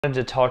Wanted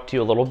to talk to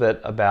you a little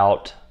bit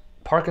about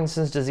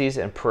Parkinson's disease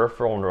and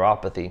peripheral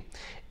neuropathy.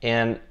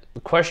 And the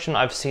question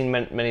I've seen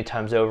many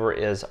times over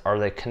is, are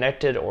they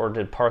connected, or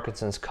did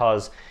Parkinson's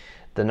cause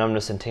the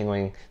numbness and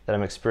tingling that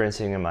I'm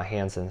experiencing in my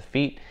hands and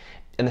feet?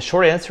 And the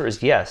short answer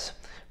is yes.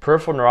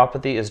 Peripheral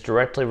neuropathy is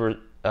directly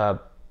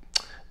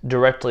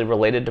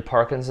related to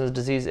Parkinson's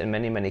disease in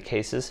many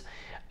cases.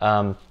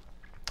 Peripheral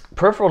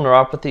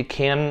neuropathy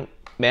can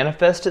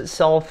manifest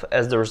itself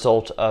as the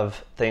result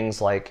of things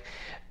like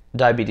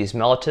diabetes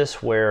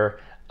mellitus, where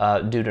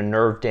due to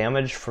nerve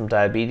damage from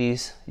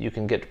diabetes, you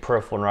can get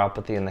peripheral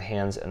neuropathy in the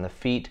hands and the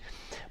feet.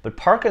 But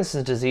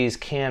Parkinson's disease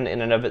can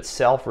in and of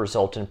itself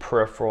result in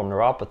peripheral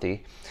neuropathy,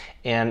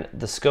 and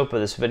the scope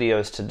of this video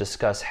is to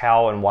discuss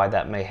how and why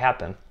that may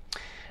happen.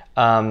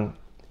 The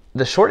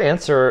short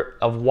answer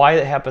of why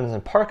it happens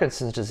in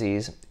Parkinson's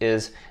disease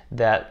is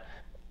that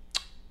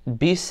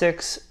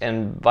B6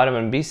 and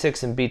vitamin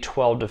B6 and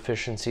B12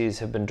 deficiencies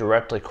have been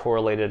directly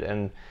correlated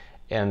and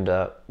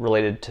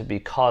related to be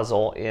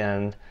causal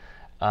in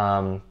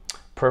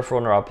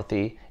peripheral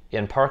neuropathy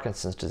in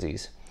Parkinson's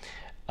disease.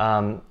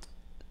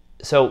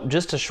 So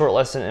just a short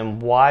lesson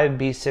in why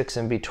B6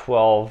 and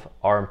B12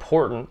 are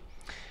important.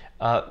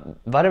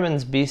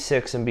 Vitamins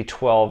B6 and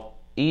B12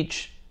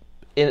 each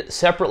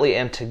separately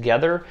and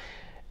together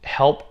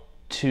help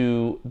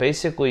to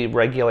basically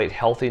regulate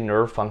healthy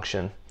nerve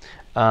function.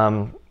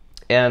 And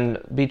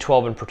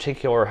B12 in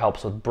particular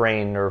helps with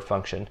brain nerve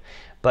function.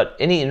 But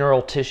any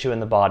neural tissue in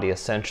the body,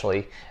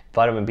 essentially,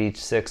 vitamin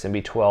B6 and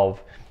B12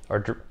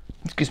 are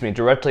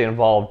directly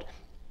involved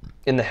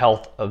in the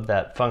health of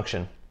that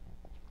function.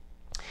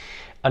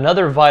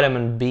 Another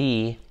vitamin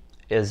B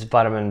is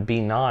vitamin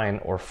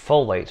B9 or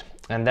folate,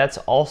 and that's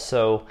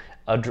also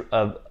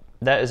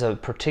that is a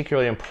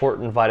particularly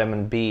important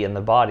vitamin B in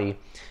the body,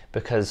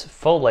 because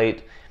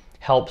folate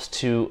helps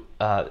to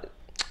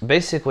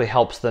basically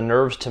helps the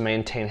nerves to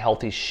maintain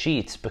healthy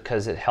sheaths,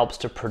 because it helps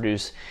to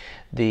produce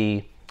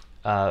the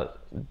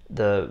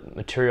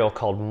material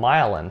called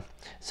myelin.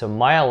 So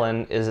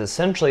myelin is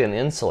essentially an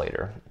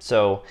insulator.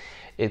 So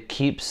it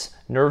keeps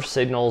nerve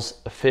signals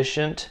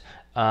efficient,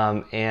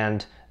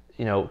 and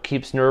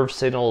keeps nerve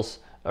signals,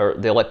 or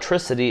the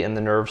electricity in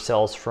the nerve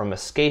cells, from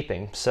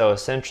escaping. So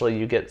essentially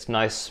you get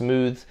nice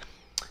smooth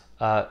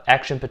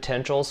action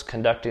potentials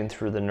conducting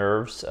through the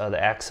nerves, the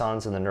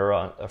axons and the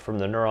neuron, from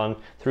the neuron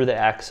through the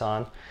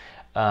axon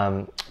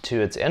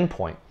to its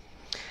endpoint.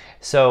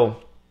 So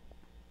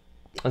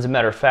as a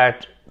matter of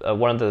fact,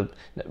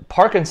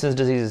 Parkinson's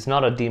disease is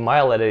not a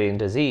demyelinating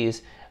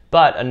disease,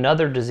 but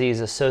another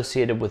disease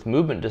associated with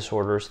movement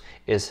disorders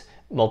is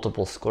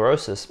multiple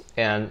sclerosis,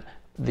 and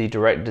the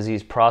direct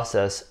disease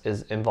process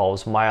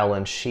involves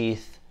myelin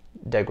sheath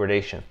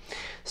degradation.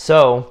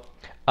 So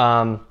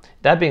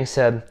that being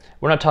said,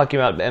 we're not talking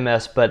about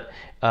MS, but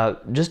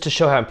just to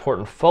show how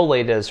important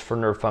folate is for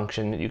nerve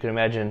function, you can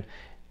imagine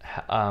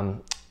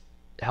how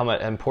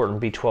important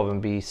B12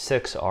 and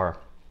B6 are.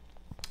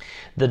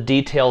 The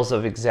details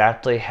of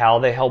exactly how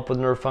they help with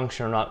nerve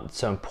function are not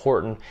so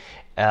important,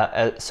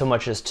 so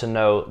much as to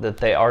know that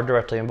they are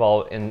directly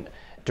involved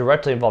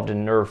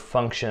in nerve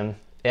function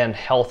and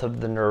health of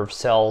the nerve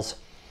cells.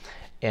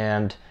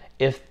 And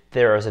if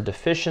there is a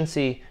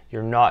deficiency,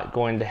 you're not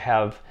going to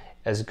have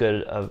as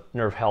good of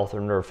nerve health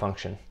or nerve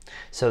function.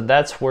 So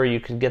that's where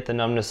you can get the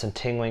numbness and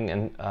tingling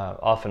and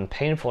often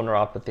painful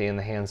neuropathy in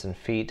the hands and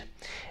feet,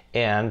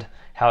 and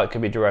how it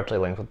can be directly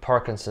linked with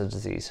Parkinson's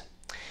disease.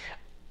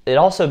 It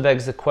also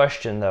begs the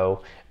question,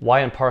 though,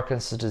 why in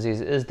Parkinson's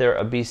disease is there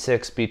a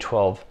B6,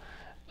 B12,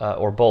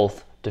 or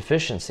both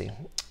deficiency?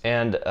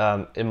 And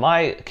in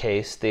my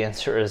case, the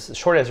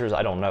short answer is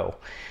I don't know.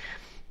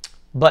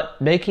 But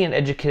making an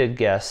educated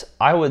guess,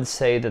 I would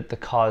say that the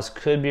cause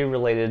could be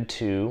related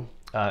to,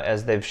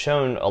 as they've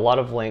shown a lot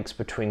of links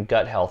between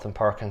gut health and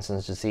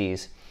Parkinson's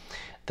disease.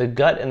 The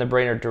gut and the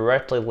brain are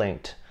directly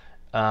linked,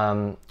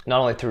 not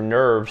only through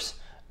nerves,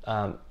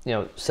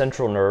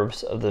 central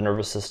nerves of the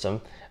nervous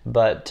system,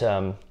 but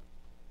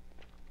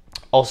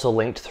also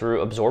linked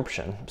through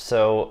absorption.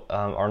 So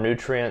our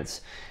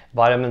nutrients,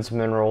 vitamins,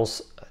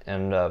 minerals,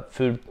 and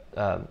food,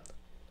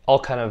 all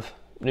kind of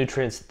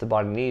nutrients that the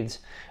body needs,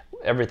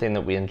 everything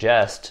that we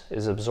ingest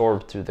is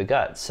absorbed through the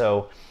gut.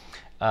 So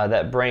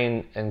that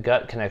brain and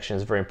gut connection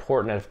is very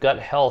important. And if gut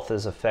health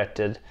is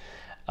affected,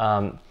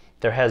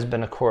 there has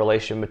been a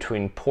correlation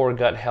between poor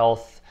gut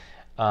health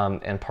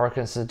and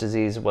Parkinson's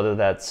disease, whether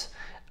that's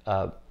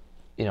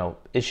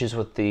issues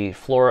with the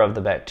flora of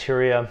the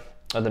bacteria,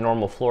 or the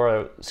normal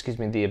flora,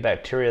 the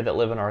bacteria that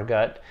live in our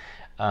gut,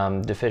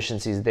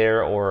 deficiencies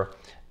there, or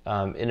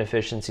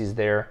inefficiencies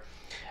there.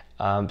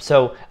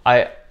 So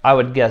I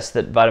would guess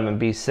that vitamin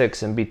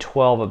B6 and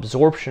B12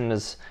 absorption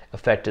is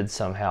affected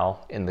somehow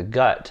in the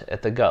gut,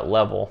 at the gut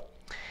level,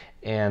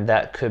 and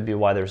that could be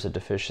why there's a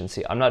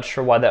deficiency. I'm not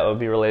sure why that would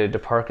be related to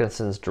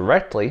Parkinson's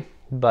directly,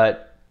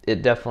 but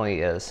it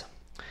definitely is,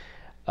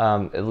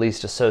 at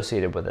least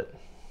associated with it.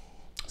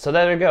 So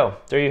there you go.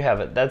 There you have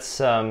it.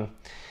 That's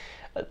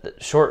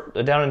short,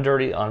 down and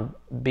dirty on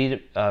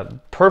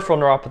peripheral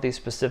neuropathy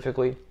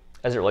specifically.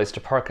 as it relates to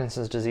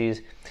Parkinson's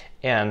disease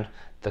and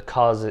the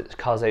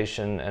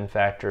causation and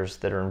factors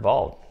that are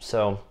involved.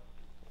 So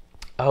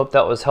I hope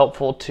that was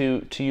helpful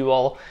to you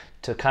all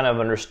to kind of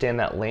understand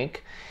that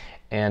link.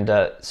 And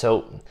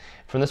so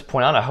from this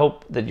point on, I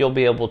hope that you'll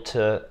be able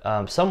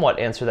to somewhat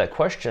answer that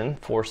question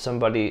for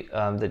somebody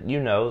that you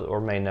know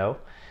or may know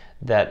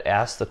that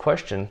asks the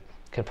question,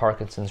 can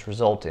Parkinson's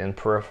result in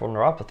peripheral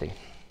neuropathy?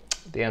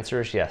 The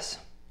answer is yes.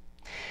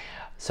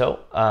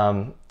 So,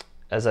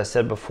 as I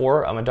said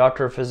before, I'm a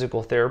doctor of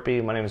physical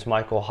therapy. My name is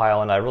Michael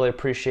Heil, and I really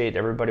appreciate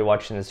everybody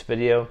watching this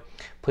video.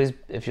 Please,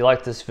 if you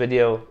like this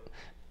video,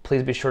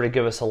 please be sure to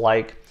give us a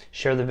like,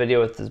 share the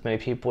video with as many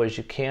people as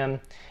you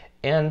can,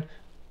 and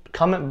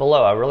comment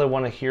below. I really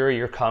want to hear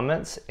your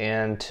comments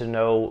and to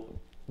know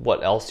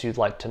what else you'd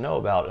like to know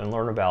about and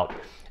learn about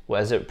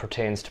as it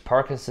pertains to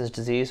Parkinson's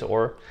disease,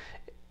 or,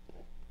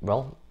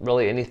 well,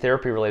 really any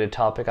therapy-related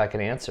topic I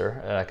can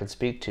answer, I can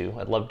speak to.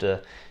 I'd love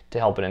to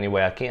help in any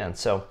way I can.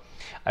 So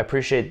I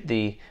appreciate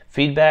the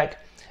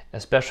feedback,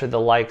 especially the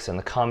likes and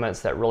the comments.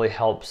 That really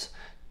helps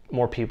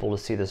more people to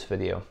see this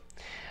video.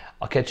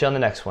 I'll catch you on the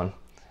next one.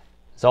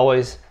 As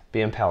always,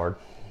 be empowered.